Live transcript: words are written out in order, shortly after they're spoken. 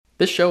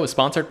This show is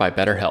sponsored by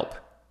BetterHelp.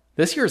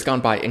 This year has gone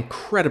by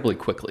incredibly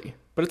quickly,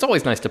 but it's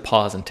always nice to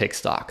pause and take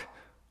stock.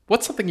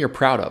 What's something you're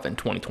proud of in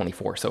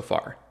 2024 so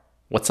far?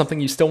 What's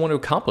something you still want to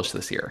accomplish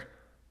this year?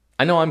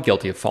 I know I'm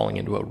guilty of falling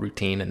into a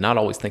routine and not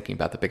always thinking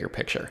about the bigger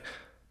picture.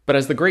 But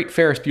as the great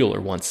Ferris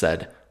Bueller once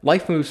said,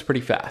 life moves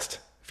pretty fast.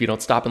 If you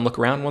don't stop and look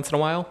around once in a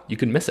while, you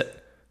can miss it.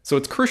 So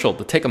it's crucial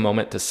to take a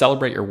moment to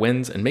celebrate your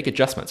wins and make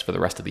adjustments for the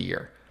rest of the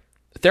year.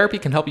 Therapy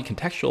can help you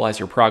contextualize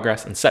your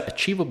progress and set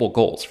achievable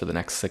goals for the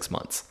next 6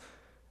 months.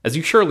 As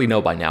you surely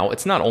know by now,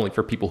 it's not only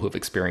for people who have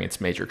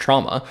experienced major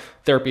trauma.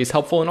 Therapy is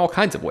helpful in all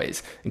kinds of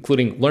ways,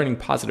 including learning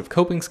positive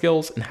coping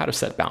skills and how to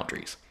set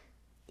boundaries.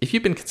 If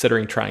you've been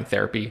considering trying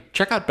therapy,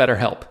 check out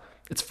BetterHelp.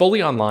 It's fully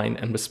online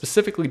and was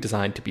specifically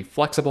designed to be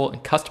flexible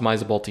and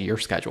customizable to your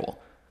schedule.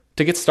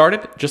 To get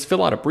started, just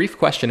fill out a brief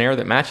questionnaire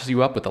that matches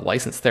you up with a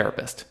licensed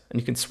therapist,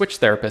 and you can switch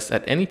therapists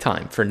at any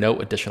time for no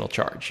additional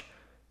charge.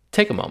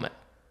 Take a moment.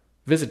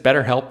 Visit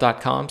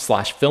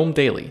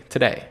betterhelp.com/filmdaily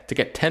today to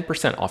get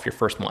 10% off your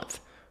first month.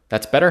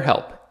 That's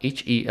BetterHelp,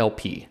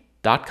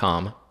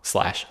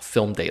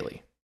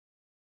 HELP.com/filmdaily.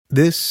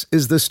 This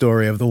is the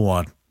story of the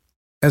one.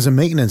 As a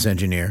maintenance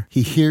engineer,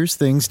 he hears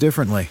things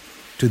differently.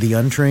 To the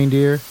untrained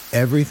ear,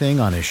 everything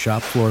on his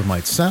shop floor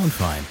might sound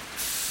fine,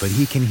 but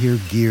he can hear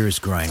gears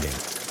grinding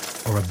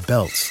or a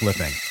belt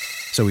slipping.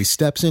 So he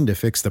steps in to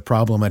fix the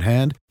problem at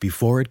hand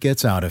before it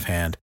gets out of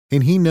hand.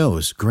 And he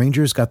knows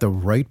Grainger's got the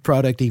right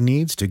product he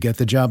needs to get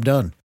the job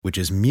done, which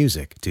is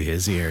music to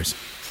his ears.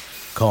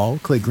 Call,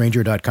 click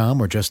Grainger.com,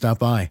 or just stop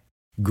by.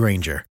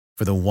 Grainger,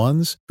 for the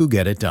ones who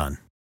get it done.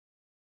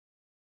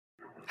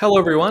 Hello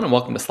everyone, and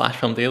welcome to Slash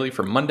Film Daily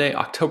for Monday,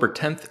 October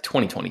 10th,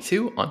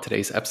 2022. On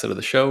today's episode of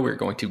the show, we're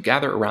going to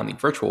gather around the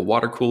virtual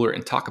water cooler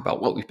and talk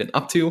about what we've been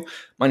up to.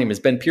 My name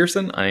is Ben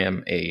Pearson. I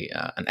am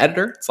an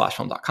editor at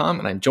SlashFilm.com,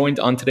 and I'm joined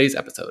on today's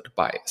episode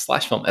by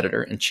Slash Film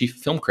editor and chief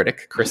film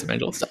critic, Chris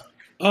Evangelista.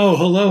 Oh,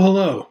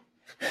 hello.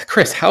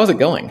 Chris, how's it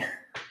going?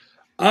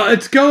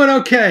 It's going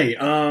okay.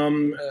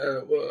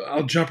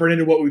 I'll jump right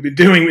into what we've been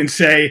doing and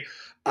say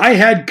I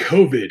had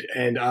COVID,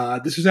 and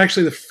this was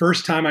actually the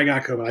first time I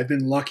got COVID. I've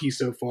been lucky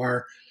so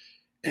far,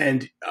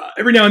 and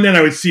every now and then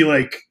I would see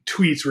like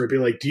tweets where it'd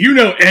be like, "Do you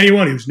know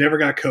anyone who's never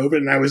got COVID?"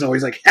 And I was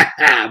always like, "Ha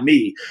ha,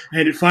 me!"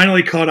 And it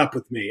finally caught up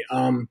with me.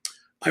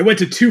 I went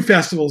to 2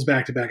 festivals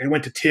back to back. I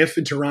went to TIFF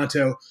in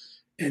Toronto,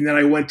 and then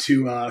I went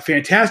to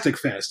Fantastic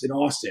Fest in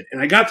Austin, and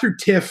I got through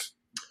TIFF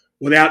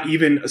without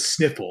even a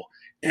sniffle.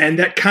 And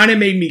that kind of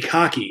made me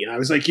cocky. And I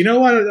was like, you know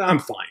what? I'm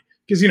fine.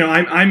 Because,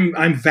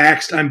 I'm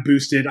vaxxed. I'm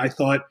boosted. I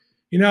thought,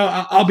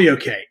 I'll be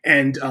okay.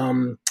 And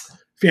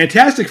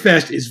Fantastic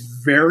Fest is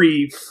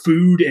very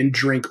food and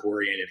drink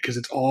oriented because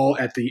it's all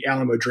at the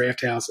Alamo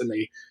Drafthouse. And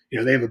they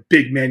have a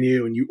big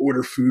menu and you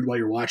order food while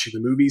you're watching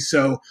the movie.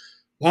 So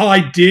while I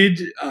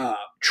did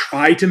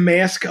try to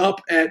mask up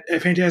at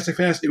Fantastic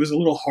Fest, it was a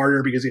little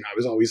harder because, I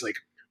was always like,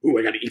 ooh,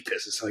 I got to eat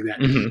this and stuff like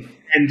that. Mm-hmm.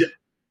 And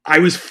I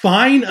was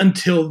fine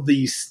until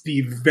the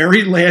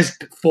very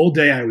last full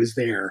day I was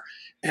there,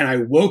 and I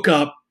woke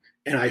up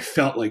and I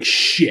felt like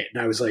shit,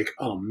 and I was like,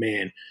 "Oh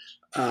man!"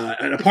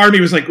 And a part of me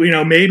was like,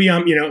 maybe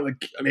I'm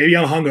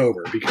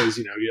hungover because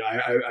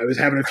I was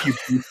having a few.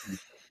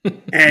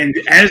 And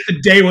as the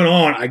day went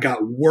on, I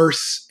got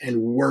worse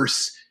and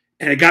worse,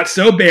 and it got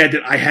so bad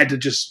that I had to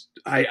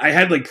I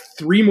had like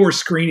 3 more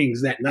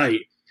screenings that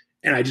night,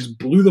 and I just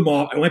blew them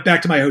off. I went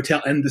back to my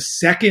hotel, and the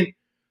second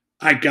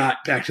I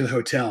got back to the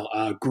hotel,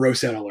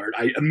 gross out alert,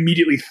 I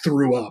immediately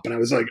threw up, and I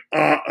was like,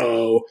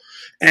 uh-oh.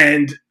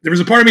 And there was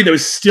a part of me that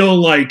was still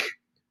like,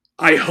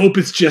 I hope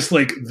it's just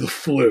like the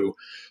flu.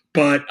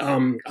 But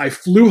I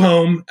flew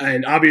home,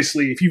 and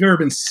obviously, if you've ever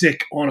been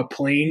sick on a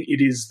plane,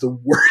 it is the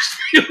worst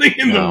feeling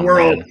in the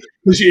world.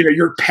 Because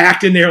you're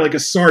packed in there like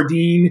a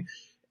sardine,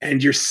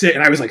 and you're sick.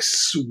 And I was like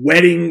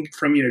sweating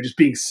from just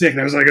being sick,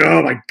 and I was like,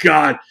 oh my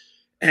God.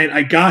 And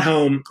I got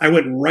home, I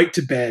went right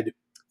to bed.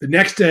 The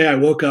next day I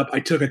woke up, I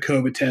took a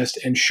COVID test,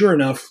 and sure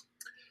enough,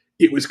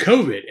 it was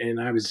COVID. And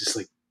I was just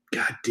like,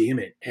 God damn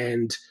it.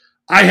 And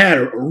I had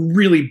a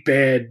really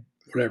bad,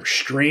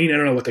 strain. I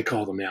don't know what they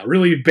call them now.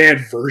 Really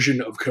bad version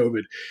of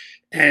COVID.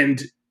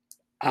 And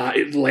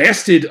it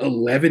lasted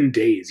 11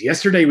 days.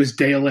 Yesterday was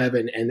day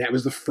 11, and that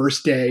was the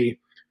first day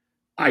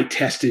I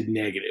tested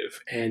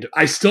negative. And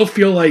I still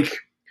feel like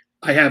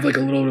I have like a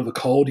little bit of a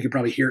cold. You can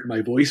probably hear it in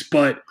my voice,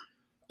 but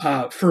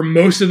for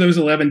most of those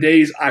 11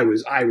 days, I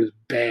was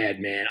bad,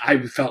 man. I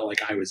felt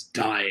like I was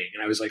dying,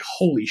 and I was like,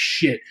 "Holy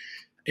shit,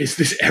 is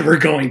this ever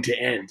going to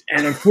end?"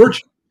 And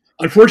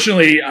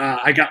unfortunately,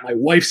 I got my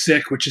wife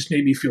sick, which just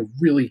made me feel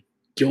really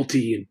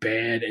guilty and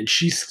bad. And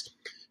she's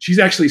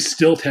actually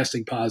still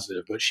testing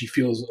positive, but she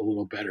feels a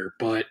little better.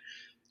 But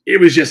it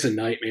was just a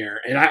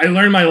nightmare, and I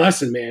learned my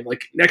lesson, man.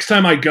 Like next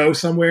time I go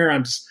somewhere,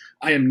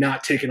 I am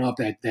not taking off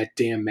that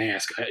damn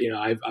mask.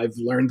 I've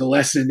learned the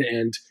lesson,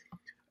 and.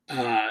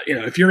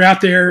 If you're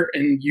out there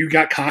and you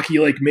got cocky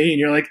like me and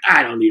you're like,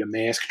 I don't need a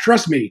mask,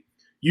 trust me,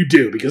 you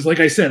do. Because like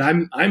I said,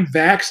 I'm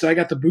vaxxed. I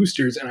got the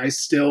boosters, and I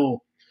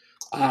still,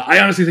 I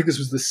honestly think this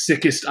was the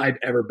sickest I've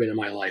ever been in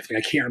my life.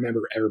 Like I can't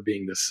remember ever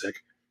being this sick.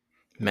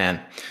 Man.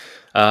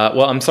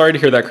 Well, I'm sorry to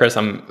hear that, Chris.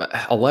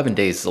 11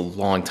 days is a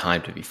long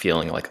time to be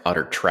feeling like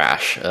utter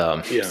trash.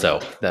 Yeah.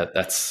 So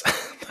that's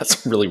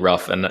that's really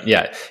rough. And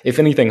yeah, if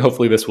anything,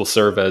 hopefully this will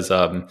serve as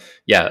a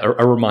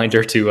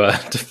reminder to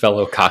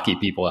fellow cocky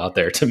people out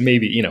there to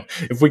maybe,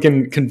 if we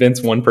can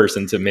convince one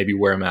person to maybe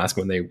wear a mask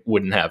when they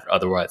wouldn't have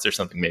otherwise or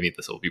something, maybe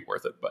this will be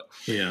worth it. But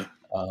yeah.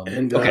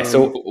 Okay,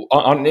 so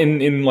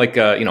in like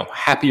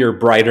happier,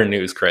 brighter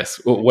news, Chris,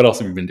 what else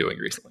have you been doing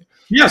recently?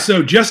 Yeah,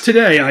 so just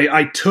today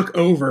I took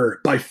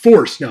over by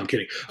force. No, I'm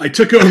kidding. I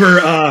took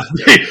over.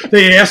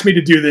 They asked me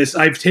to do this.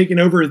 I've taken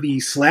over the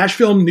Slash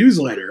Film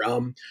newsletter.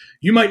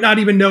 You might not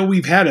even know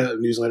we've had a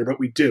newsletter, but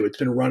we do. It's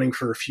been running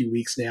for a few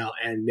weeks now,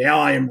 and now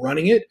I am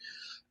running it.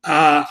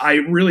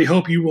 I really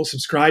hope you will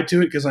subscribe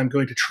to it because I'm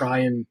going to try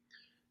and,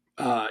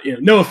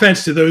 no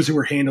offense to those who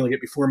were handling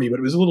it before me, but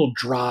it was a little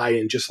dry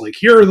and just like,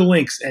 here are the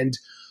links, and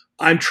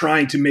I'm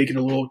trying to make it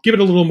give it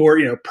a little more,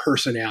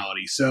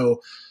 personality.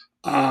 So.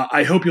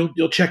 I hope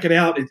you'll check it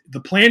out. The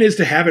plan is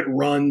to have it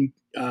run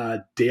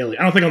daily.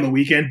 I don't think on the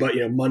weekend, but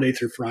Monday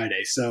through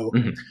Friday. So,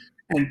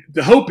 and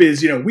the hope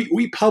is,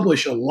 we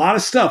publish a lot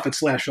of stuff at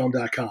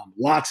slashfilm.com,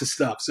 lots of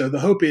stuff. So the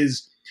hope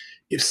is,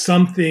 if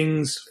some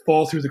things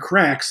fall through the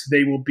cracks,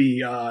 they will be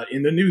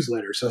in the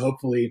newsletter. So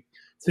hopefully,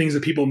 things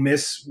that people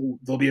miss,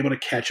 they'll be able to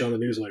catch on the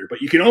newsletter.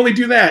 But you can only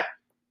do that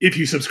if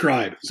you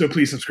subscribe. So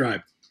please subscribe.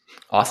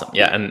 Awesome.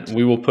 Yeah. And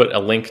we will put a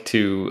link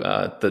to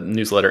the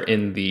newsletter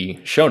in the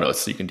show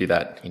notes. So you can do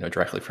that,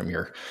 directly from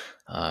your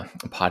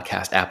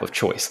podcast app of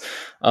choice.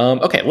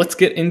 Okay. Let's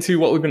get into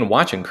what we've been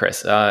watching,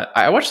 Chris.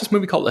 I watched this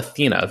movie called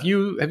Athena. Have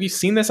you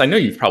seen this? I know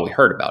you've probably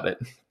heard about it.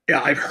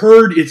 Yeah, I've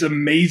heard it's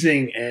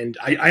amazing. And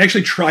I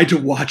actually tried to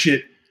watch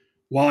it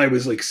while I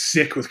was like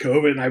sick with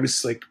COVID, and I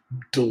was like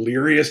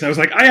delirious, and I was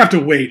like, I have to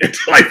wait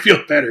until I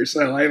feel better,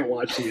 so I haven't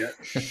watched it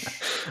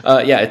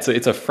yet. Yeah,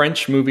 it's a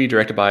French movie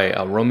directed by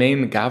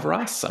Romain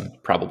Gavras. I'm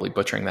probably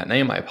butchering that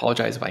name. I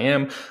apologize if I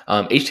am.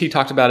 HT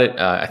talked about it,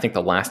 I think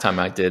the last time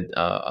I did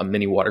a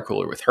mini water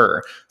cooler with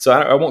her, so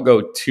I won't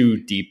go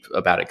too deep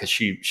about it because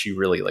she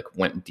really like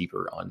went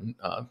deeper on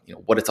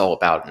what it's all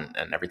about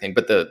and everything.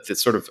 But the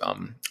sort of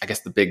I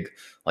guess the big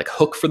like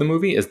hook for the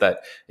movie is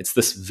that it's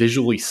this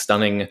visually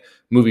stunning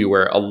movie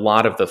where a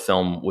lot of the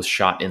film was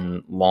shot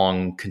in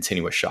long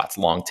continuous shots,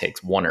 long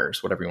takes,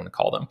 oneers, whatever you want to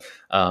call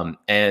them.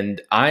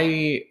 And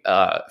I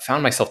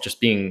found myself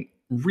just being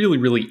really,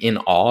 really in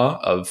awe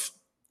of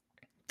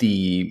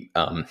the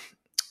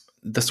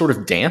sort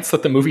of dance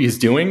that the movie is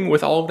doing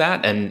with all of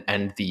that,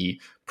 and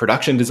the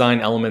production design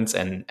elements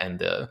and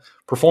the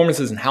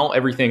performances and how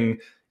everything,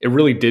 it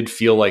really did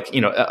feel like,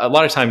 a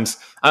lot of times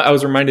I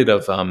was reminded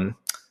of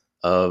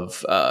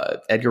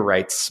Edgar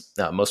Wright's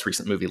most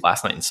recent movie,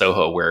 Last Night in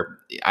Soho, where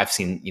I've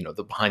seen,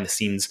 the behind the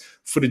scenes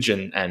footage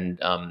and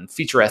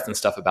featurettes and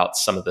stuff about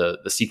some of the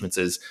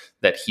sequences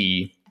that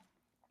he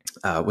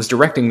was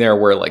directing there,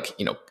 where like,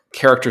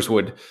 characters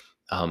would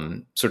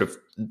sort of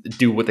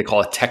do what they call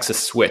a Texas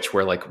switch,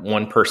 where like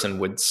one person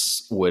would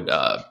sort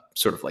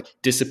of like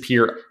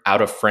disappear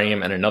out of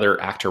frame and another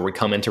actor would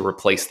come in to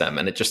replace them.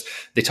 And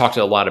they talked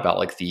a lot about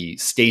like the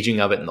staging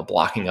of it and the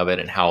blocking of it,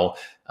 and how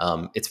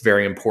it's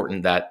very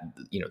important that,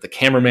 the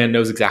cameraman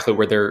knows exactly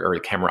where or the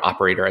camera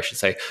operator, I should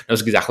say,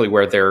 knows exactly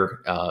where they're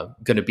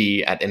going to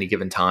be at any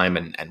given time,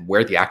 and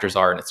where the actors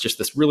are. And it's just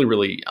this really,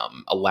 really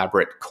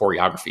elaborate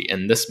choreography.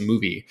 And this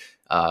movie,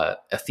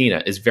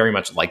 Athena, is very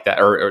much like that,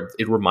 or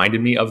it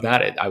reminded me of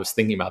that. I was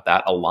thinking about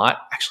that a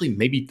lot, actually,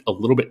 maybe a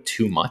little bit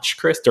too much,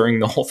 Chris, during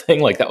the whole thing.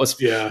 Like that was,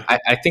 yeah.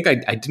 I think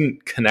I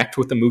didn't connect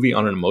with the movie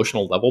on an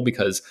emotional level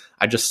because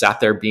I just sat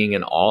there being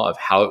in awe of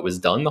how it was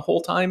done the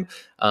whole time.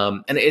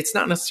 And it's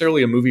not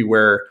necessarily a movie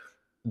where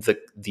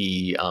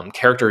the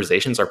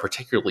characterizations are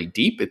particularly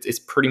deep. It's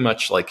pretty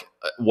much like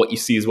what you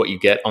see is what you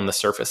get on the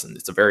surface, and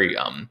it's a very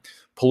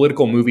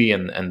political movie,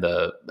 and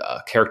the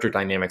character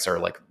dynamics are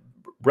like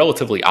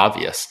relatively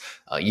obvious.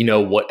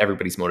 What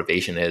everybody's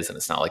motivation is, and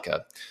it's not like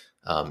a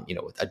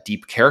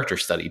deep character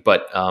study.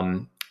 But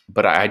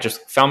I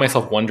just found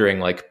myself wondering,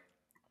 like,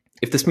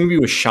 if this movie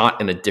was shot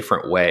in a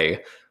different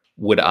way,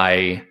 would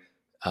I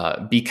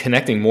be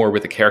connecting more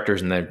with the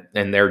characters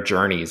and their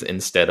journeys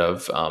instead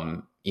of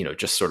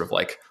just sort of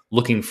like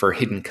looking for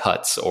hidden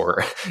cuts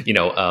or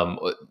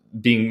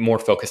being more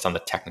focused on the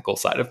technical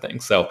side of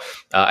things. So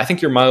I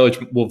think your mileage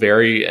will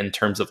vary in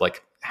terms of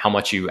like how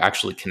much you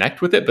actually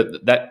connect with it,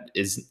 but that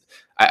is,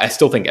 I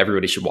still think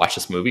everybody should watch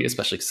this movie,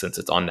 especially since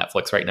it's on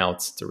Netflix right now.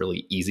 It's a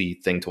really easy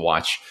thing to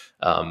watch.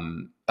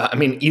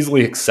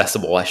 Easily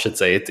accessible, I should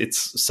say.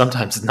 It's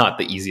sometimes not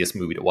the easiest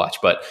movie to watch,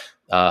 but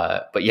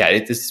yeah,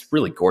 it's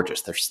really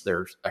gorgeous.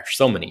 There are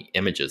so many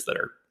images that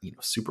are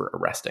super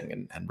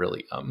arresting and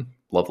really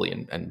lovely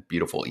and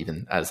beautiful,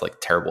 even as like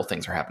terrible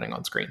things are happening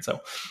on screen.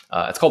 So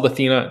it's called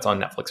Athena. It's on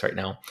Netflix right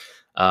now.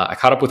 I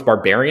caught up with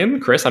Barbarian.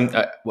 Chris,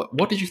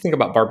 what did you think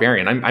about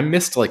Barbarian? I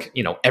missed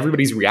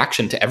everybody's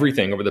reaction to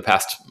everything over the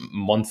past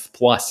month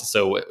plus.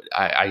 So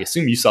I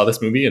assume you saw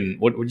this movie, and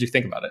what did you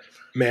think about it?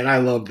 Man, I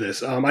love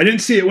this. I didn't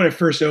see it when it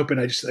first opened.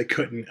 I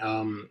couldn't.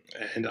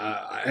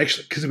 I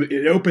actually, because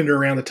it opened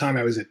around the time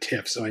I was at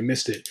TIFF, so I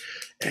missed it.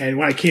 And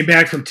when I came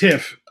back from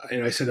TIFF,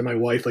 and I said to my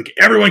wife, like,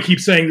 everyone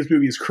keeps saying this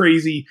movie is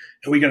crazy,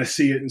 and we got to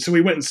see it. And so we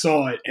went and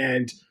saw it,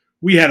 and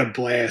we had a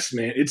blast,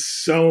 man. It's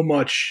so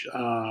much.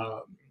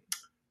 I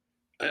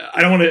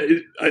don't want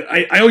to.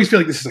 I always feel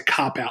like this is a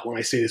cop out when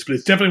I say this, but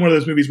it's definitely one of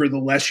those movies where the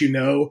less you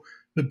know,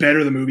 the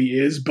better the movie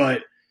is.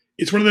 But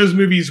it's one of those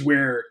movies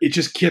where it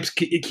just keeps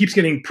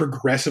getting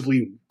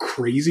progressively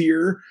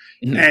crazier,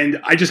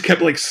 and I just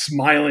kept like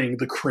smiling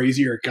the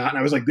crazier it got, and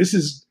I was like, this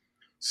is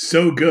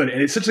so good,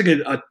 and it's such like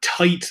a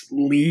tight,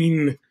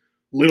 lean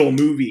little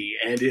movie,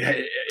 and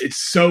it's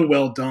so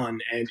well done,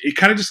 and it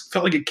kind of just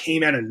felt like it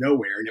came out of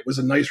nowhere, and it was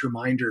a nice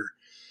reminder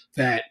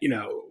that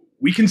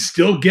we can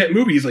still get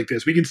movies like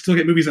this. We can still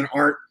get movies that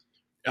aren't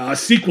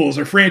sequels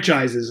or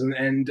franchises,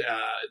 and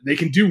they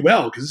can do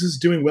well, because this is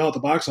doing well at the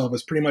box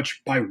office pretty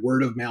much by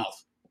word of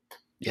mouth.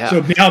 Yeah.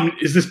 So now,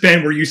 is this,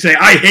 Ben, where you say,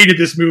 I hated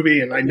this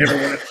movie and I never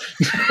want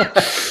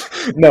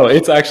to? No,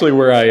 it's actually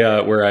where I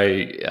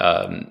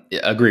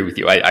agree with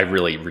you. I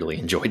really, really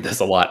enjoyed this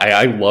a lot.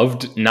 I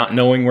loved not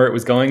knowing where it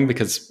was going,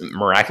 because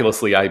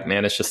miraculously I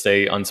managed to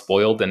stay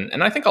unspoiled.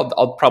 And I think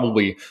I'll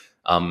probably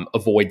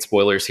avoid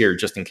spoilers here,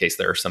 just in case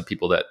there are some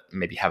people that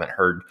maybe haven't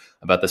heard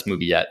about this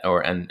movie yet,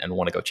 and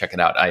want to go check it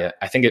out.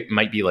 I think it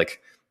might be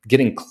like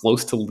getting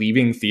close to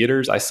leaving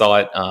theaters. I saw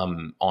it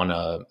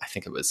I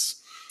think it was,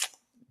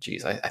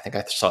 I think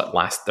I saw it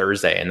last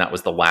Thursday, and that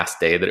was the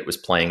last day that it was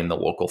playing in the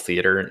local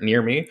theater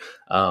near me.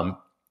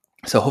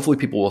 So hopefully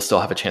people will still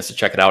have a chance to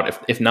check it out.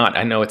 If not,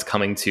 I know it's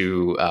coming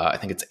to, I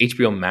think it's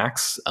HBO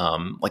Max,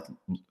 like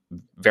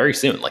very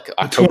soon, like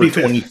October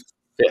 25th.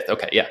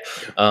 Okay. Yeah.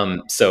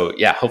 So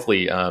yeah,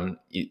 hopefully,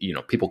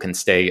 people can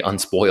stay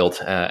unspoiled,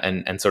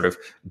 and sort of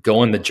go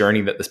on the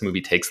journey that this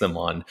movie takes them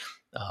on,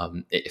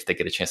 if they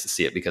get a chance to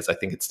see it, because I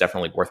think it's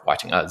definitely worth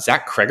watching.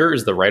 Zach Kreger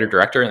is the writer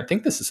director, and I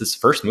think this is his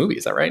first movie.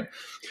 Is that right?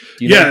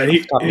 Yeah. And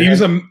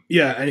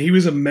he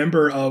was a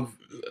member of,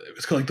 it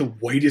was called like The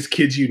Whitest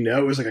Kids You Know.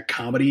 It was like a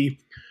comedy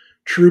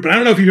troupe. And I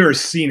don't know if you've ever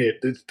seen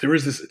it. There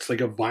was this, it's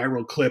like a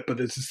viral clip, but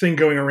there's this thing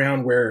going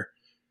around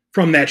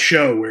from that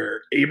show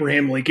where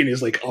Abraham Lincoln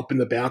is like up in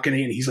the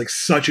balcony, and he's like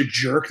such a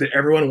jerk that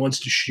everyone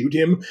wants to shoot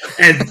him.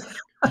 And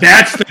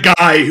that's the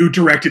guy who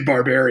directed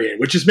Barbarian,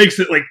 which just makes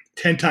it like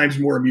 10 times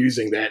more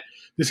amusing that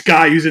this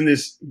guy who's in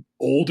this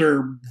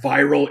older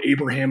viral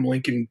Abraham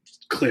Lincoln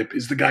clip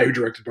is the guy who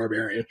directed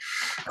Barbarian.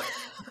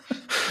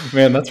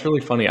 Man, that's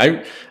really funny.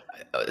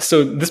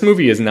 So this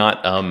movie is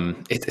not,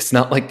 it's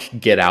not like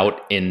Get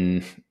Out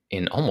in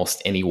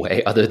almost any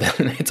way other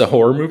than it's a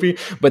horror movie.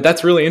 But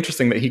that's really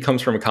interesting that he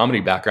comes from a comedy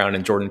background,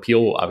 and Jordan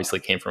Peele obviously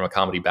came from a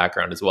comedy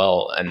background as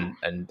well.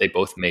 And they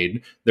both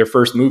made their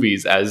first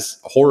movies as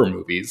horror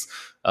movies.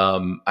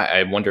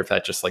 I wonder if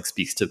that just like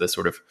speaks to the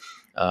sort of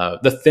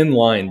the thin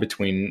line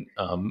between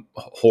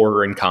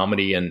horror and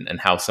comedy, and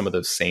how some of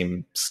those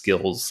same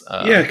skills.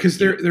 Because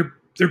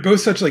they're both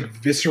such like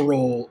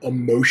visceral,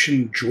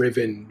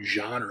 emotion-driven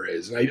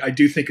genres, and I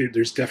do think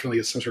there's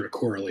definitely some sort of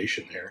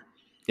correlation there.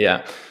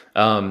 Yeah.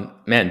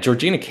 Man,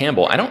 Georgina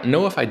Campbell, I don't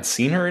know if I'd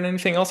seen her in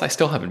anything else. I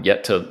still haven't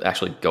yet to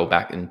actually go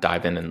back and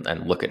dive in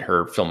and look at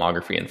her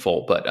filmography in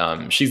full,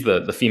 but she's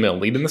the female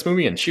lead in this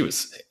movie, and she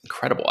was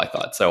incredible, I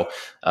thought. So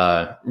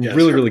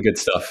really good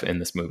stuff in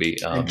this movie.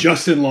 And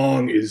Justin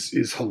Long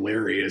is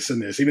hilarious in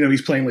this, even though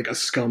he's playing like a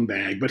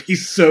scumbag, but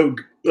he's so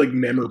like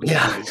memorable.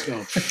 Yeah. In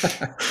himself.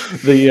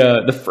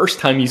 The first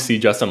time you see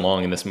Justin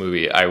Long in this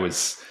movie, I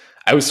was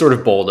sort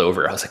of bowled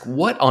over. I was like,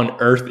 what on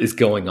earth is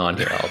going on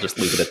here? I'll just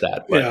leave it at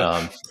that.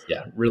 But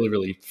really,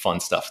 really fun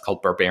stuff. It's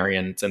called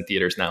Barbarian. It's in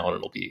theaters now, and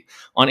it'll be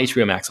on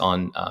HBO Max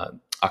on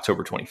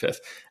October 25th.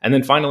 And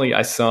then finally,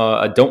 I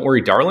saw Don't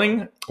Worry,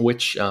 Darling,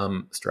 which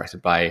is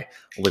directed by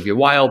Olivia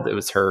Wilde.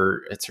 It's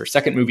her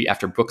second movie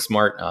after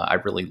Booksmart. I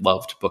really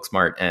loved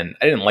Booksmart, and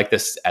I didn't like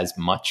this as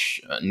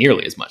much,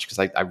 nearly as much, because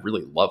I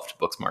really loved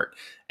Booksmart.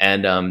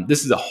 And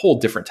this is a whole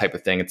different type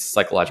of thing. It's a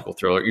psychological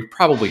thriller. You've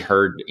probably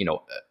heard,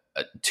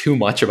 too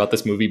much about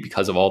this movie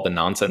because of all the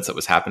nonsense that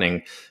was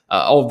happening,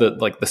 all of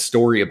the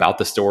story about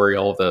the story,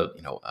 all of the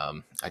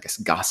I guess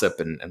gossip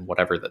and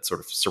whatever that's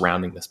sort of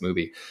surrounding this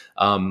movie.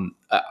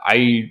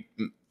 I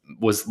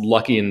was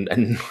lucky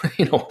and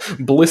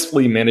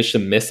blissfully managed to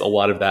miss a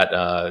lot of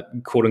that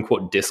quote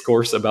unquote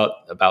discourse about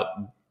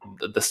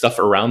the stuff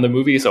around the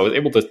movie, so I was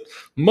able to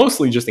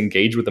mostly just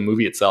engage with the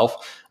movie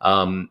itself.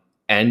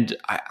 And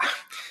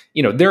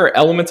there are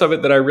elements of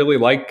it that I really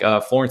like.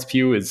 Florence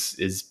Pugh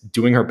is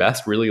doing her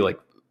best, really like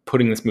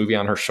putting this movie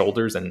on her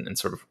shoulders and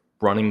sort of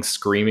running,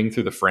 screaming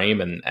through the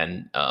frame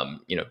and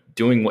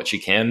doing what she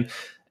can.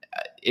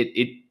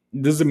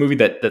 This is a movie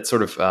that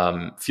sort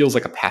of feels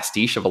like a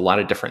pastiche of a lot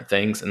of different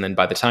things. And then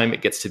by the time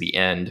it gets to the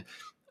end,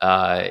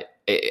 I'll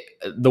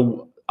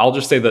I'll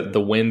just say that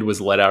the wind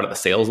was let out of the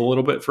sails a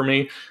little bit for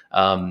me.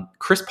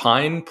 Chris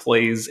Pine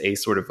plays a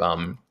sort of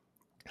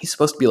he's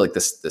supposed to be like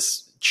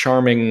this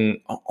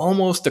charming,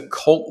 almost a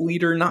cult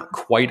leader, not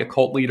quite a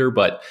cult leader,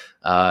 but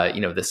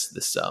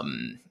this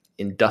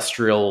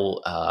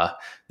industrial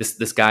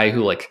this guy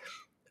who like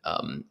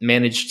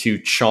managed to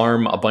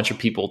charm a bunch of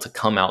people to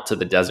come out to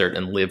the desert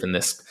and live in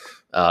this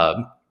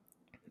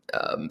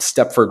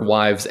Stepford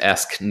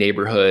Wives-esque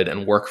neighborhood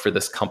and work for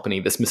this company,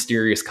 this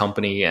mysterious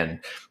company.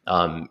 And,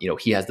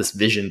 he has this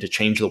vision to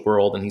change the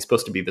world. And he's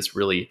supposed to be this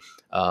really,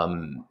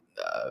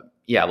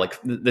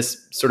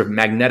 this sort of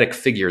magnetic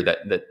figure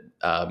that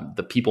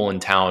the people in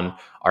town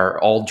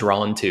are all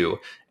drawn to.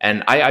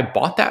 And I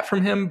bought that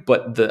from him.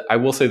 But I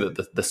will say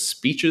that the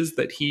speeches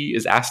that he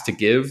is asked to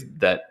give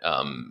that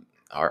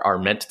are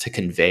meant to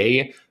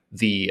convey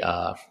the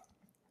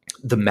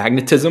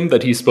magnetism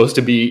that he's supposed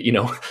to be,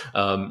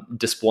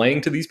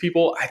 displaying to these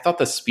people. I thought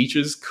the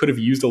speeches could have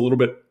used a little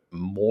bit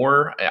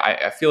more.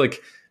 I feel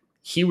like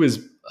he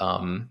was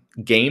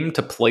game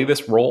to play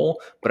this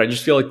role, but I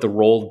just feel like the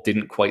role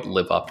didn't quite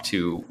live up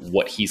to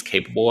what he's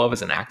capable of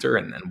as an actor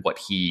and what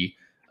he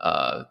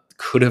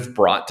could have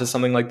brought to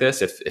something like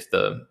this if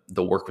the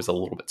work was a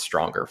little bit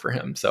stronger for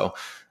him. So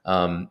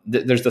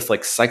there's this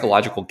like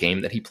psychological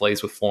game that he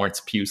plays with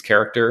Florence Pugh's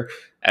character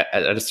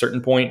at a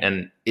certain point,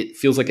 and it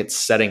feels like it's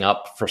setting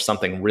up for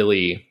something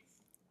really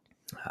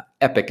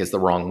epic is the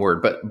wrong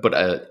word, but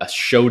a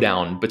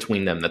showdown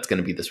between them that's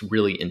going to be this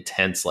really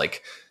intense,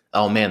 like,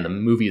 oh man, the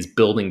movie is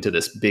building to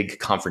this big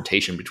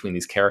confrontation between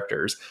these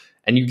characters.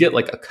 And you get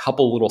like a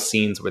couple little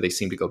scenes where they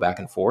seem to go back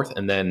and forth,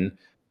 and then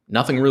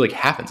nothing really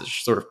happens. It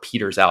just sort of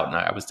peters out. And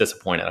I was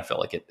disappointed. I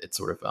felt like it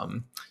sort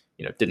of,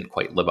 didn't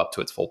quite live up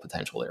to its full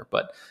potential there.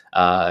 But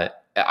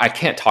I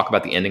can't talk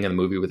about the ending of the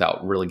movie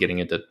without really getting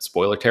into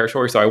spoiler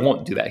territory. So I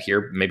won't do that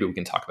here. Maybe we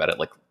can talk about it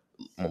like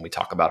when we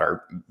talk about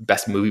our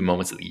best movie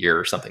moments of the year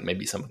or something.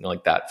 Maybe something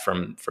like that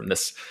from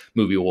this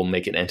movie will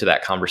make it into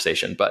that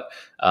conversation. But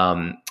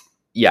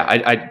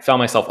I found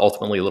myself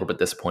ultimately a little bit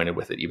disappointed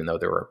with it, even though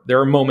there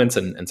are moments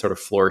and sort of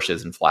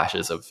flourishes and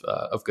flashes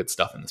of good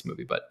stuff in this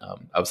movie. But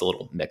I was a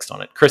little mixed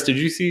on it. Chris, did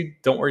you see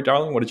Don't Worry,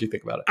 Darling? What did you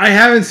think about it? I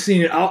haven't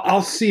seen it.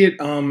 I'll see it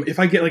if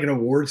I get like an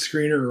award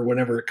screener or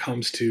whenever it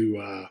comes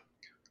to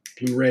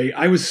Blu-ray.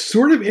 I was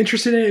sort of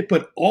interested in it,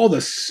 but all the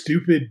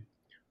stupid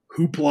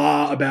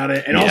hoopla about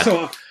it, and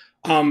also,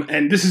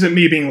 and this isn't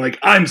me being like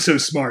I'm so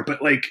smart,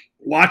 but like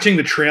watching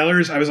the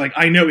trailers, I was like,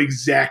 I know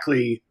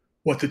exactly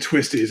what the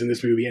twist is in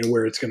this movie and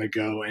where it's going to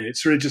go. And it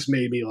sort of just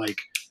made me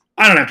like,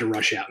 I don't have to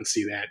rush out and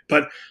see that.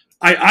 But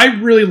I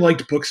really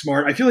liked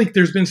Booksmart. I feel like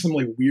there's been some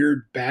like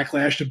weird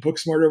backlash to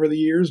Booksmart over the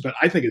years, but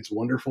I think it's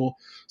wonderful.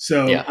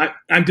 So yeah.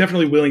 I'm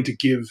definitely willing to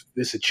give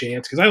this a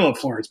chance because I love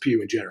Florence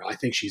Pugh in general. I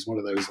think she's one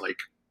of those like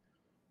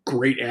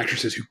great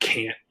actresses who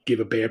can't give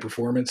a bad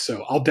performance.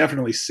 So I'll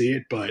definitely see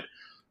it. But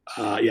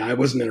I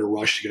wasn't in a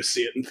rush to go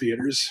see it in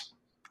theaters.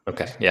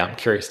 Okay. Yeah. I'm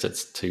curious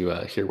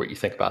to hear what you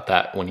think about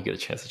that when you get a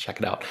chance to check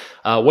it out.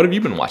 What have you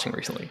been watching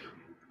recently?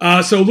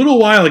 So a little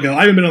while ago,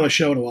 I haven't been on the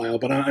show in a while,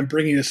 but I'm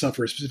bringing this up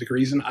for a specific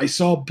reason. I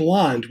saw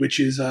Blonde, which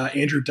is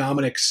Andrew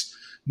Dominik's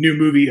new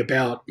movie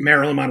about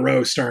Marilyn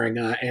Monroe, starring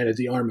Ana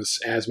de Armas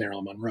as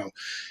Marilyn Monroe.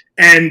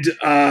 And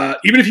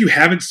even if you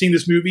haven't seen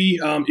this movie,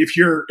 if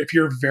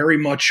you're very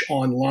much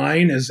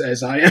online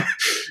as I am,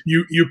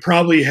 you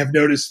probably have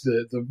noticed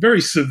the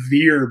very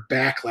severe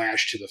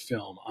backlash to the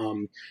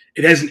film.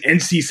 It has an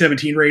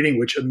NC-17 rating,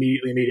 which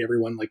immediately made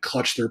everyone like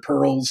clutch their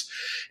pearls.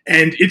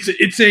 And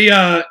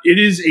it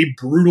is a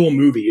brutal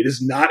movie. It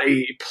is not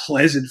a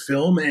pleasant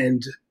film,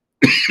 and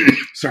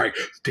sorry,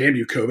 damn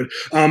you, COVID.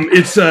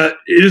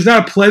 It is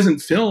not a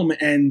pleasant film,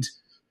 and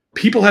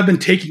people have been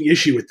taking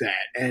issue with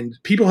that, and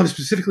people have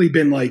specifically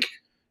been like,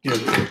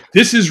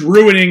 this is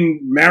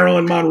ruining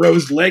Marilyn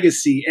Monroe's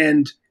legacy.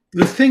 And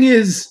the thing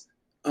is,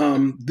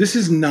 this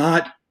is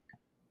not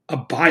a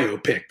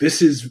biopic.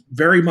 This is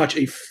very much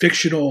a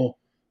fictional,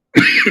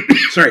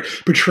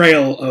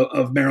 portrayal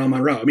of Marilyn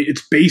Monroe. I mean,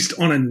 it's based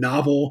on a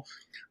novel,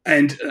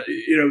 and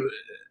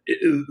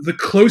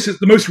the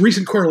most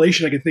recent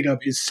correlation I can think of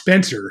is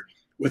Spencer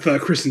with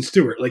Kristen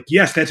Stewart. Like,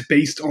 yes, that's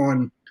based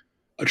on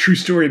a true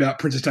story about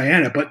Princess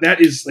Diana, but that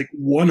is like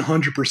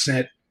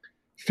 100%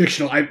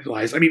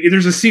 fictionalized. I mean,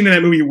 there's a scene in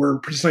that movie where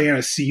Princess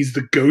Diana sees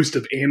the ghost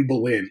of Anne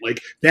Boleyn.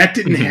 Like, that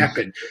didn't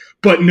happen,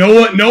 but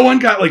no one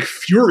got like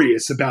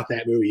furious about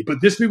that movie. But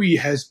this movie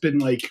has been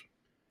like,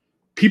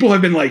 people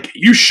have been like,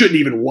 you shouldn't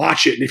even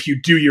watch it, and if you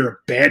do, you're a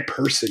bad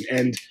person.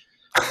 And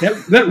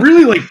that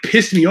really like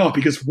pissed me off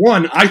because,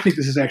 one, I think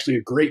this is actually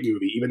a great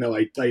movie, even though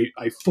I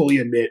fully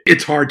admit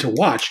it's hard to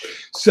watch.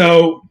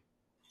 So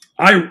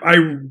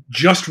I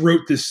just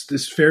wrote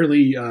this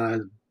fairly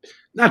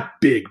not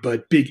big,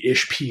 but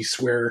big-ish piece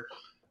where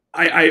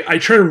I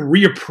try to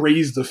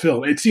reappraise the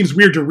film. It seems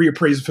weird to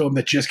reappraise a film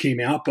that just came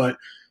out, but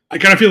I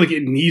kind of feel like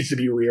it needs to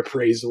be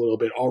reappraised a little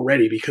bit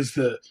already because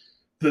the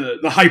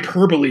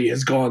hyperbole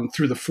has gone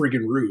through the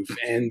friggin' roof.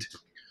 And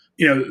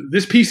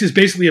this piece is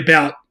basically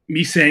about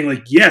me saying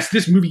like, yes,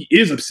 this movie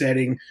is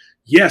upsetting.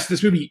 yes,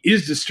 this movie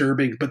is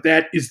disturbing, but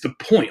that is the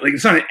point. Like,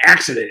 it's not an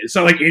accident. It's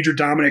not like Andrew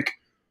Dominik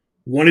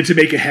wanted to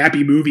make a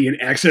happy movie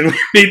and accidentally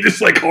made this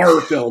like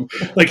horror film.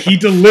 Like, he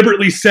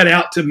deliberately set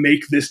out to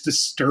make this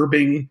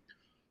disturbing,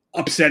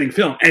 upsetting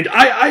film. And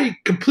I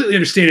completely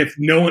understand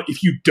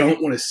if you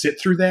don't want to sit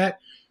through that,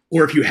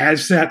 or if you have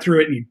sat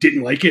through it and you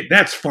didn't like it,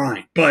 that's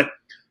fine. But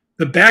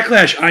the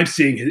backlash I'm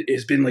seeing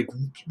has been like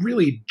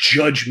really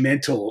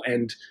judgmental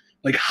and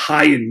like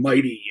high and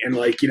mighty, and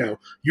like,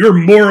 you're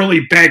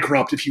morally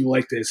bankrupt if you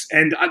like this.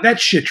 And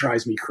that shit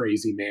drives me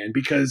crazy, man,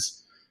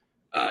 because,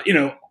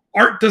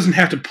 art doesn't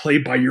have to play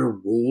by your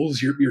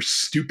rules, your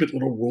stupid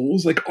little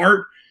rules. Like,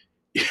 art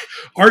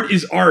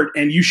is art,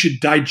 and you should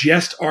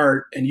digest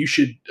art, and you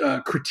should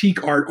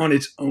critique art on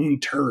its own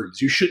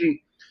terms. You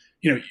shouldn't,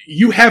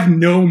 you have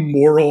no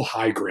moral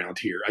high ground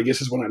here, I guess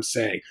is what I'm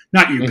saying.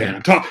 Not you,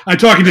 Ben. I'm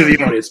talking to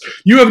the audience.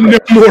 You have no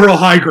moral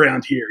high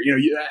ground here.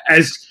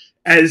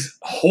 As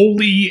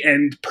holy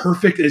and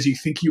perfect as you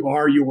think you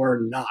are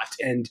not.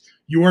 And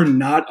you are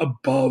not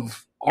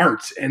above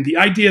art. And the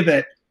idea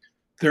that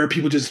there are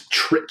people just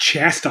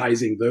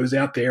chastising those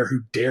out there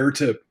who dare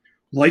to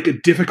like a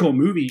difficult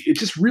movie, it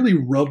just really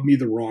rubbed me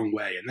the wrong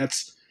way. And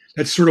that's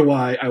sort of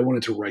why I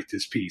wanted to write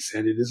this piece.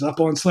 And it is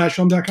up on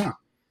slashfilm.com.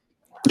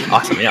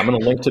 Awesome. Yeah, I'm going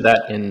to link to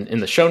that in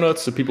the show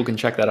notes so people can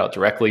check that out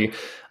directly.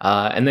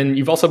 And then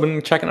you've also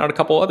been checking out a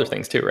couple other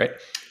things too, right?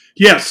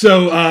 Yeah.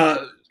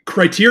 So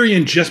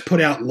Criterion just put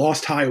out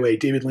Lost Highway,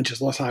 David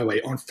Lynch's Lost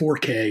Highway, on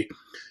 4K.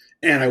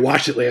 And I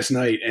watched it last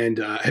night. And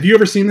have you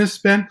ever seen this,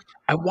 Ben?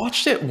 I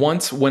watched it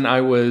once when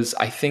I was,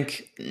 I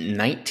think,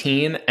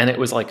 19, and it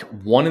was like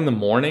 1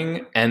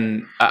 a.m,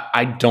 and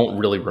I don't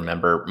really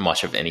remember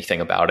much of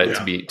anything about it,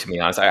 to be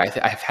honest.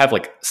 I have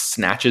like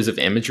snatches of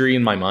imagery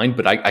in my mind,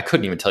 but I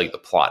couldn't even tell you the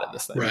plot of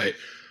this thing. Right.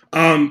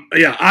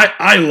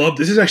 I love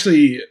this. Is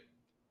actually,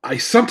 I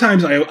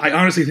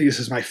honestly think this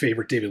is my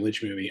favorite David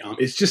Lynch movie.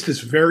 It's just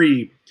this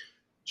very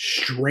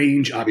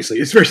strange, obviously,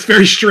 it's very,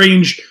 very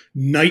strange,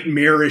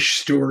 nightmarish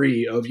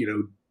story of,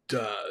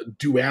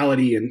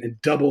 duality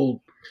and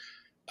double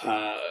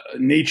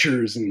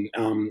natures, and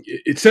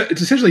it's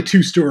essentially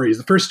 2 stories.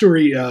 The first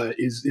story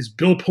is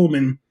Bill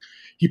Pullman.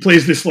 He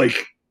plays this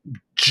like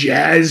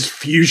jazz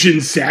fusion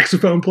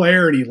saxophone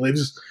player, and he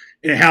lives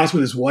in a house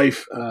with his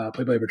wife,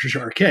 played by Patricia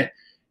Arquette.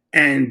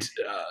 And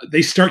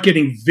they start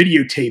getting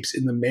videotapes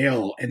in the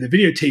mail, and the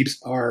videotapes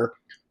are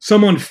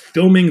someone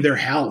filming their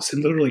house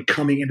and literally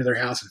coming into their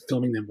house and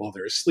filming them while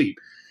they're asleep.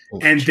 Oh,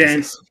 and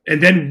Jesus.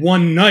 then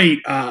one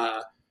night,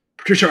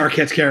 Patricia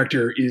Arquette's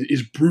character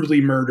is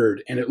brutally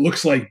murdered, and it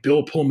looks like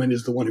Bill Pullman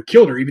is the one who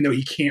killed her, even though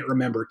he can't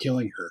remember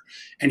killing her.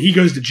 And he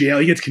goes to jail.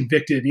 He gets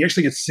convicted, and he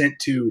actually gets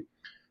he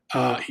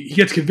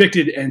gets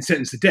convicted and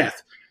sentenced to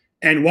death.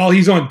 And while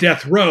he's on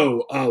death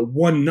row,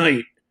 one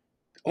night,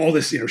 all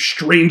this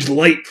strange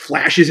light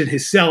flashes in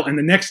his cell, and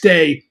the next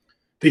day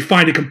they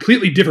find a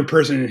completely different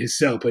person in his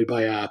cell, played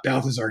by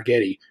Balthazar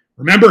Getty.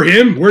 Remember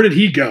him? Where did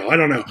he go? I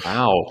don't know.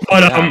 Wow.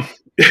 But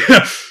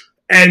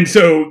and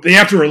so they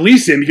have to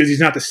release him because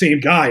he's not the same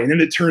guy. And then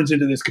it turns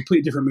into this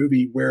completely different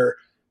movie where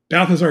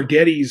Balthazar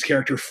Getty's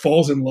character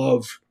falls in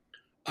love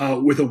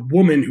with a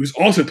woman who's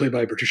also played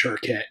by Patricia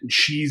Arquette, and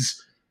she's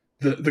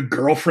the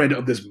girlfriend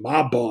of this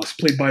mob boss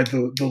played by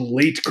the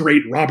late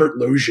great Robert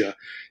Loggia.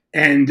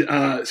 And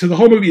so the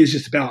whole movie is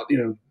just about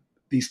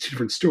these 2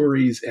 different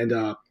stories,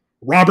 and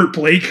Robert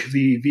Blake,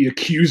 the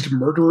accused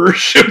murderer,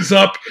 shows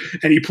up,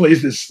 and he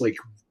plays this like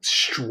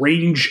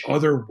strange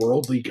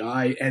otherworldly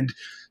guy, and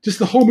just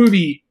the whole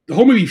movie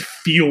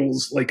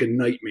feels like a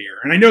nightmare.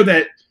 And I know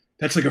that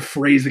that's like a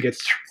phrase that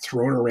gets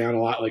thrown around a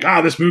lot, like,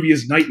 this movie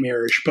is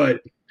nightmarish,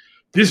 but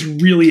this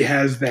really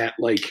has that,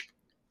 like,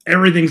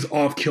 everything's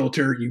off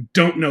kilter. You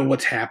don't know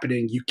what's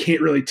happening. You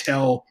can't really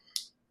tell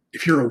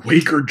if you're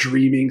awake or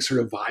dreaming sort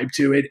of vibe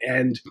to it.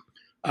 And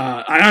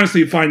I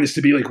honestly find this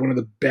to be like one of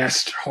the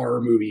best horror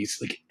movies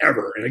like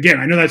ever. And again,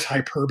 I know that's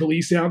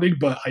hyperbole sounding,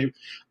 but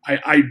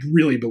I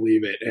really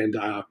believe it. And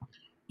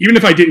even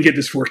if I didn't get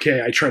this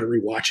 4K, I try to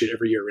rewatch it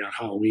every year around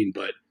Halloween.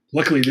 But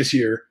luckily this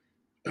year,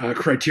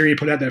 Criterion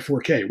put out that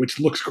 4K,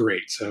 which looks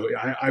great. So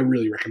I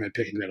really recommend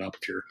picking that up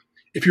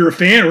if you're a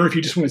fan, or if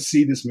you just want to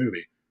see this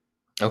movie.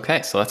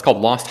 Okay, so that's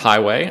called Lost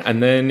Highway.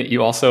 And then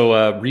you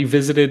also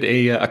revisited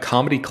a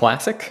comedy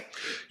classic?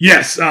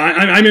 Yes,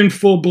 I'm in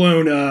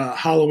full-blown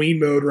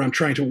Halloween mode, where I'm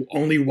trying to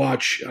only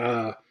watch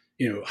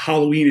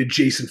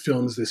Halloween-adjacent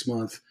films this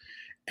month.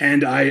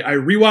 And I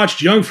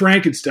rewatched Young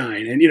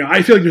Frankenstein. And,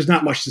 I feel like there's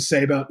not much to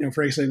say about Young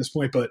Frankenstein at this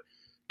point, but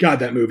God,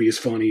 that movie is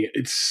funny.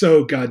 It's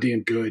so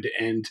goddamn good.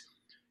 And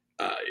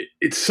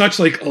it's such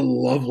like a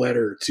love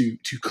letter to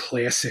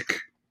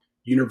classic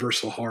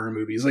Universal horror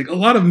movies. Like, a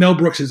lot of Mel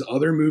Brooks's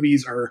other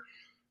movies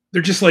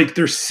they're just like,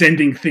 they're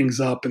sending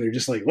things up, and they're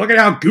just like, look at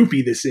how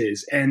goofy this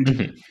is.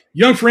 And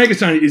Young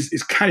Frankenstein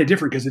is kind of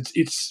different, because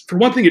it's for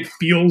one thing, it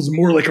feels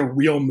more like a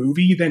real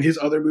movie than his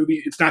other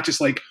movie. It's not just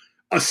like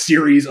a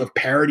series of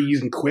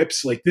parodies and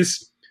quips like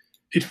this.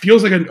 It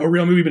feels like a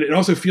real movie, but it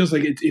also feels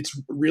like it's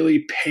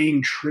really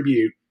paying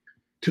tribute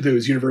to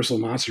those Universal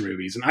monster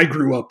movies, and I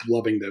grew up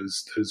loving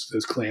those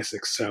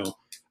classics. So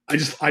I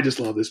just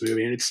love this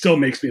movie, and it still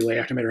makes me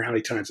laugh no matter how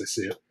many times I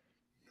see it.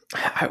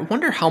 I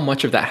wonder how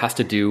much of that has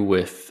to do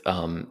with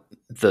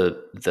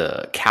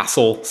the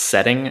castle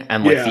setting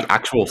and like the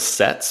actual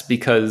sets,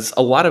 because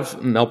a lot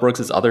of Mel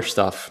Brooks's other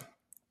stuff,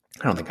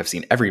 I don't think I've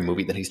seen every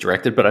movie that he's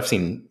directed, but I've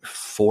seen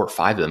 4 or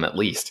 5 of them at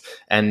least.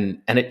 And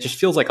it just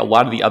feels like a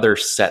lot of the other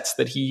sets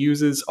that he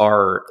uses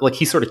are like,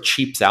 he sort of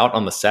cheaps out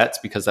on the sets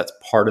because that's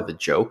part of the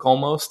joke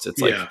almost.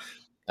 It's like,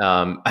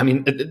 I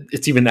mean,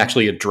 it's even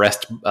actually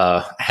addressed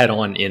head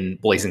on in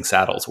Blazing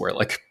Saddles, where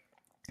like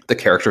the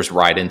characters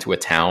ride into a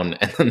town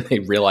and then they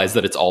realize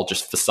that it's all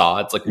just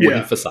facades, like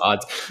wooden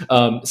facades.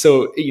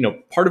 So, you know,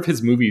 part of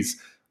his movies,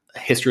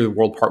 History of the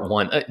World Part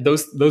 1,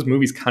 those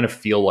movies kind of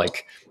feel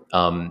like,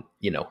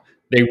 you know,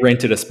 they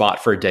rented a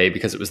spot for a day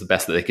because it was the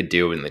best that they could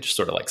do, and they just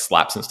sort of like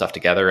slap some stuff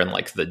together, and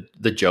like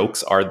the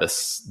jokes are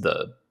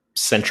the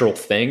central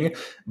thing.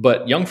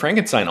 But Young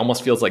Frankenstein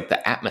almost feels like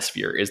the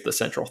atmosphere is the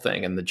central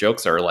thing, and the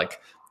jokes are like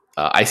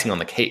icing on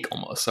the cake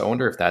almost. So I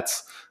wonder if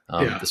that's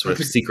the sort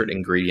of secret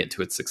ingredient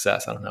to its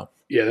success. I don't know.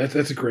 Yeah,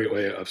 that's a great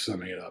way of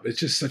summing it up. It's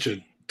just such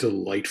a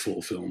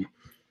delightful film.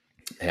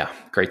 Yeah,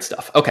 great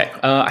stuff. Okay,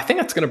 I think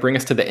that's going to bring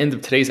us to the end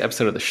of today's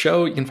episode of the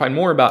show. You can find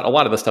more about a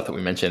lot of the stuff that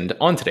we mentioned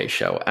on today's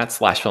show at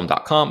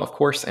slashfilm.com, of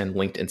course, and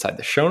linked inside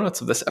the show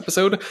notes of this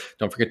episode.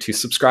 Don't forget to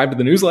subscribe to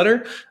the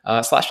newsletter.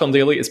 Slash Film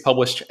Daily is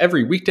published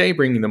every weekday,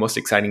 bringing the most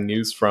exciting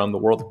news from the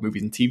world of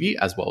movies and TV,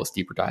 as well as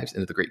deeper dives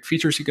into the great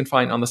features you can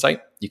find on the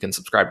site. You can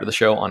subscribe to the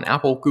show on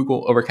Apple,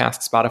 Google,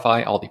 Overcast,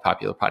 Spotify, all the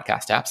popular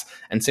podcast apps,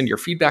 and send your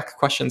feedback,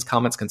 questions,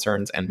 comments,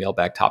 concerns, and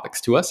mailbag topics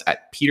to us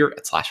at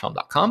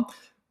peter@slashfilm.com.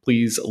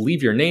 Please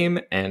leave your name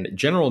and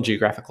general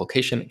geographic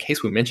location in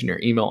case we mention your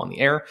email on the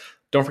air.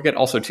 Don't forget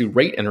also to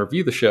rate and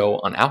review the show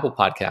on Apple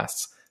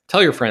Podcasts.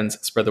 Tell your friends,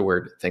 spread the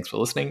word. Thanks for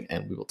listening,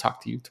 and we will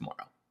talk to you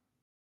tomorrow.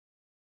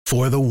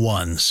 For the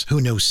ones who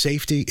know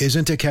safety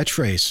isn't a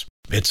catchphrase,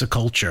 it's a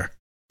culture.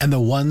 And the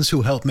ones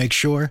who help make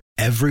sure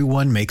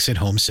everyone makes it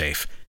home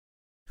safe.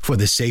 For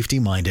the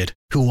safety-minded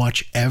who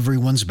watch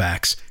everyone's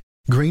backs,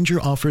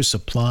 Grainger offers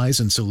supplies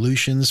and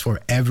solutions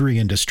for every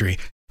industry,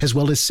 as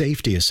well as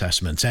safety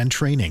assessments and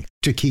training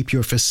to keep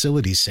your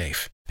facilities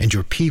safe and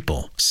your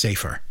people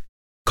safer.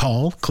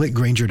 Call, click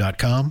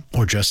Grainger.com,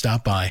 or just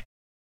stop by.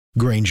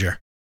 Grainger,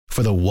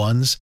 for the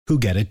ones who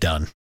get it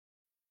done.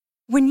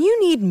 When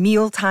you need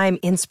mealtime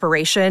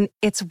inspiration,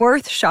 it's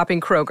worth shopping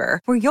Kroger,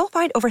 where you'll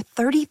find over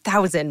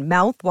 30,000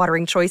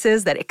 mouth-watering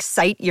choices that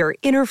excite your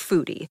inner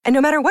foodie. And no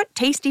matter what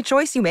tasty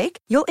choice you make,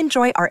 you'll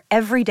enjoy our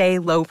everyday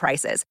low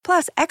prices,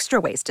 plus extra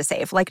ways to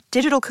save, like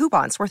digital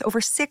coupons worth over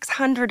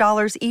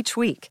 $600 each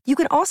week. You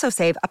can also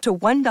save up to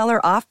 $1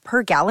 off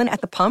per gallon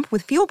at the pump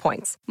with fuel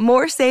points.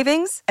 More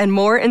savings and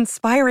more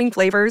inspiring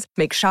flavors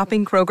make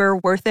shopping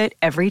Kroger worth it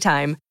every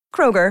time.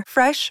 Kroger,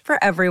 fresh for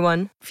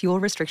everyone. Fuel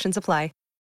restrictions apply.